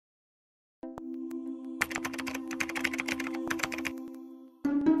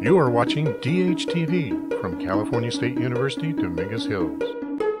You are watching DHTV from California State University, Dominguez Hills.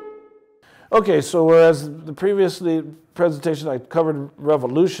 Okay, so whereas the previously presentation I covered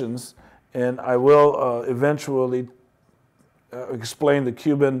revolutions, and I will eventually explain the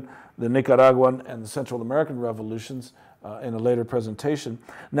Cuban, the Nicaraguan, and the Central American revolutions in a later presentation.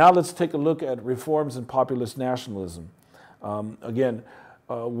 Now let's take a look at reforms in populist nationalism.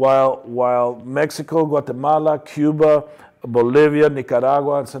 While Mexico, Guatemala, Cuba, Bolivia,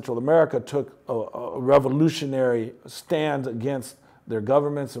 Nicaragua, and Central America took a revolutionary stand against their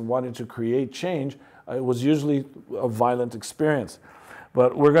governments and wanted to create change, it was usually a violent experience.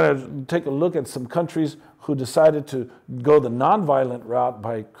 But we're going to take a look at some countries who decided to go the nonviolent route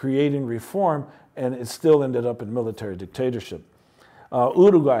by creating reform, and it still ended up in military dictatorship.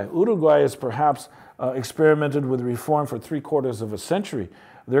 Uruguay. Uruguay has perhaps experimented with reform for 3/4 of a century.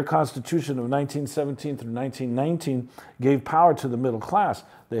 Their constitution of 1917 through 1919 gave power to the middle class.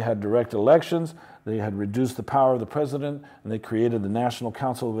 They had direct elections, they had reduced the power of the president, and they created the National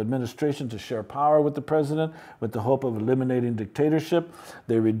Council of Administration to share power with the president with the hope of eliminating dictatorship.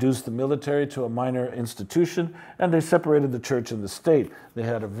 They reduced the military to a minor institution, and they separated the church and the state. They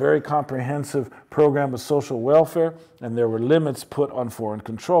had a very comprehensive program of social welfare, and there were limits put on foreign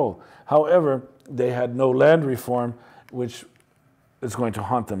control. However, they had no land reform, which is going to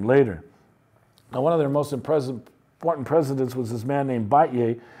haunt them later. Now, one of their most important presidents was this man named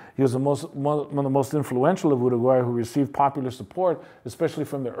Batlle. He was one of the most influential of Uruguay, who received popular support, especially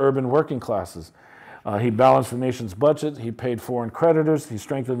from the urban working classes. He balanced the nation's budget, he paid foreign creditors, he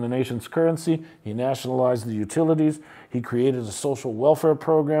strengthened the nation's currency, he nationalized the utilities, he created a social welfare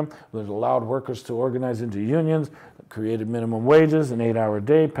program that allowed workers to organize into unions, created minimum wages, an 8-hour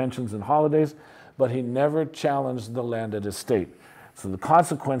day, pensions and holidays, but he never challenged the landed estate. So the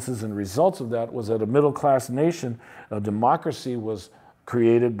consequences and results of that was that a middle-class nation, a democracy was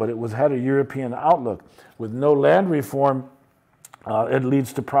created, but it had a European outlook. With no land reform, it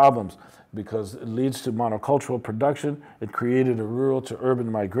leads to problems because it leads to monocultural production. It created a rural to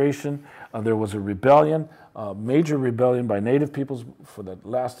urban migration. There was a rebellion, a major rebellion by native peoples that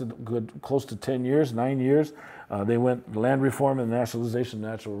lasted close to 10 years, 9 years. They went land reform and nationalization of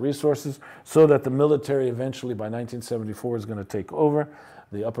natural resources so that the military eventually by 1974 is going to take over.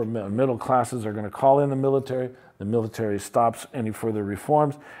 The upper middle classes are going to call in the military stops any further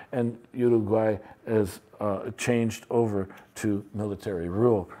reforms, and Uruguay is changed over to military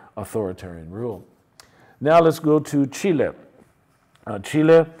rule, authoritarian rule. Now let's go to Chile.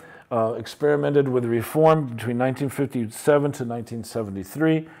 Chile experimented with reform between 1957 to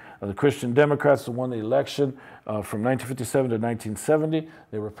 1973. The Christian Democrats won the election from 1957 to 1970.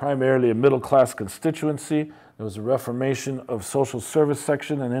 They were primarily a middle-class constituency. There was a reformation of social service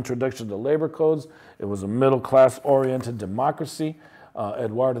section and introduction to labor codes. It was a middle-class oriented democracy.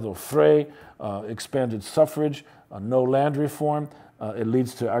 Eduardo Frei expanded suffrage, no land reform. It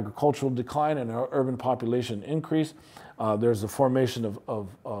leads to agricultural decline and urban population increase. There's the formation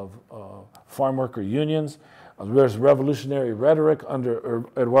of farm worker unions. There's revolutionary rhetoric under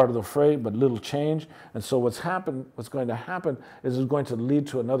Eduardo Frei, but little change. And so what's going to happen is it's going to lead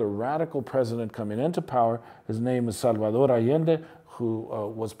to another radical president coming into power. His name is Salvador Allende, who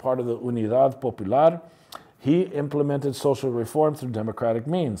was part of the Unidad Popular. He implemented social reform through democratic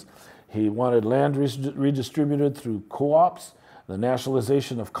means. He wanted land redistributed through co-ops, the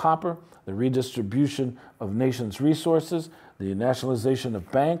nationalization of copper, the redistribution of nation's resources, the nationalization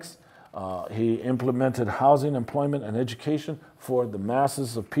of banks. He implemented housing, employment, and education for the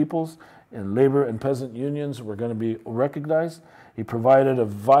masses of peoples, and labor and peasant unions were going to be recognized. He provided a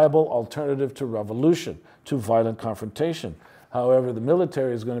viable alternative to revolution, to violent confrontation. However, the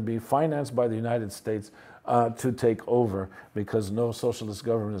military is going to be financed by the United States to take over because no socialist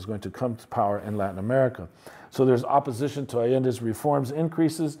government is going to come to power in Latin America. So there's opposition to Allende's reforms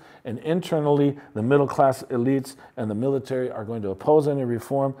increases, and internally the middle-class elites and the military are going to oppose any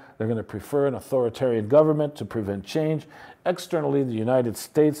reform. They're going to prefer an authoritarian government to prevent change. Externally, the United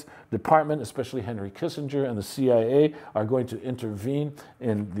States Department, especially Henry Kissinger and the CIA, are going to intervene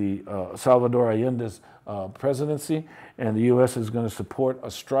in the Salvador Allende's presidency, and the U.S. is going to support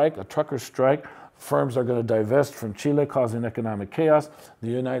a strike, a trucker strike. Firms are going to divest from Chile, causing economic chaos. The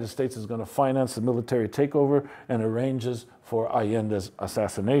United States is going to finance the military takeover and arranges for Allende's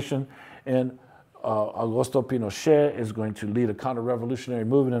assassination. And Augusto Pinochet is going to lead a counter-revolutionary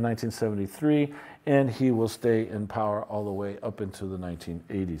movement in 1973, and he will stay in power all the way up into the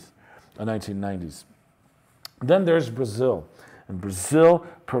 1990s. Then there's Brazil. And Brazil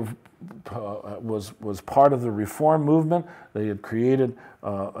was part of the reform movement. They had created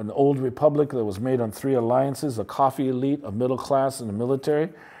an old republic that was made on three alliances: a coffee elite, a middle class, and a military.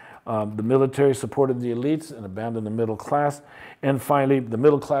 The military supported the elites and abandoned the middle class. And finally, the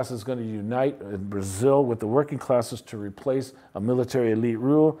middle class is going to unite in Brazil with the working classes to replace a military elite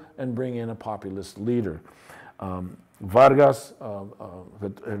rule and bring in a populist leader. Vargas,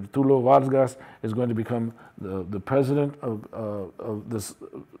 Getúlio Vargas, is going to become the president of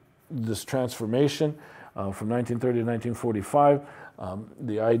this transformation from 1930 to 1945.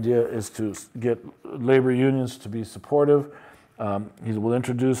 The idea is to get labor unions to be supportive. He will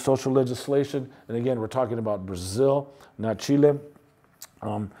introduce social legislation, and again, we're talking about Brazil, not Chile.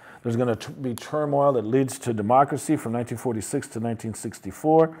 There's going to be turmoil that leads to democracy from 1946 to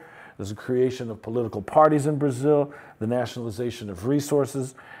 1964. There's a creation of political parties in Brazil, the nationalization of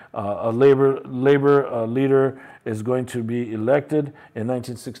resources. A labor leader is going to be elected in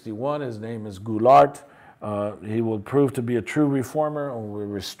 1961. His name is Goulart. He will prove to be a true reformer and will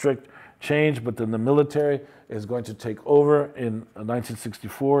restrict change, but then the military is going to take over in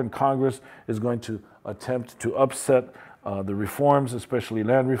 1964, and Congress is going to attempt to upset the reforms, especially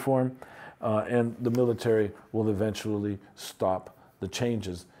land reform, and the military will eventually stop the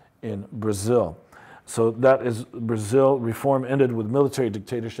changes in Brazil. So that is Brazil. Reform ended with military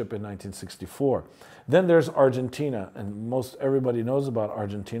dictatorship in 1964. Then there's Argentina, and most everybody knows about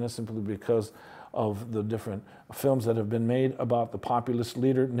Argentina simply because of the different films that have been made about the populist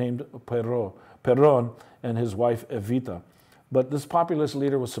leader named Perón and his wife Evita. But this populist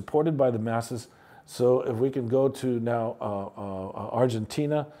leader was supported by the masses. So if we can go to now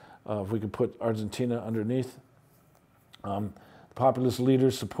Argentina, if we could put Argentina underneath, populist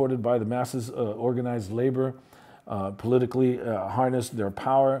leaders supported by the masses, organized labor, politically harnessed their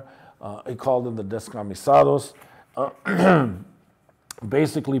power. He called them the descamisados.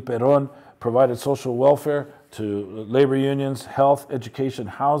 Basically, Perón provided social welfare to labor unions, health, education,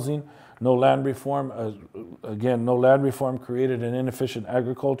 housing, no land reform. Again, no land reform created an inefficient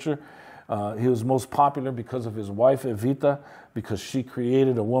agriculture. He was most popular because of his wife, Evita, because she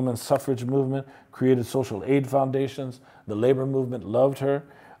created a women's suffrage movement, created social aid foundations. The labor movement loved her.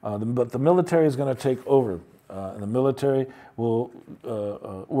 But the military is going to take over. And the military will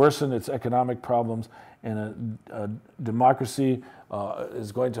worsen its economic problems, and a democracy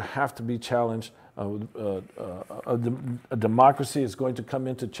is going to have to be challenged. A democracy is going to come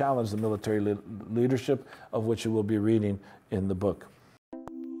in to challenge the military leadership, of which you will be reading in the book.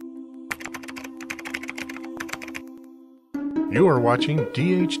 You are watching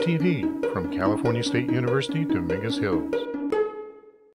DHTV from California State University, Dominguez Hills.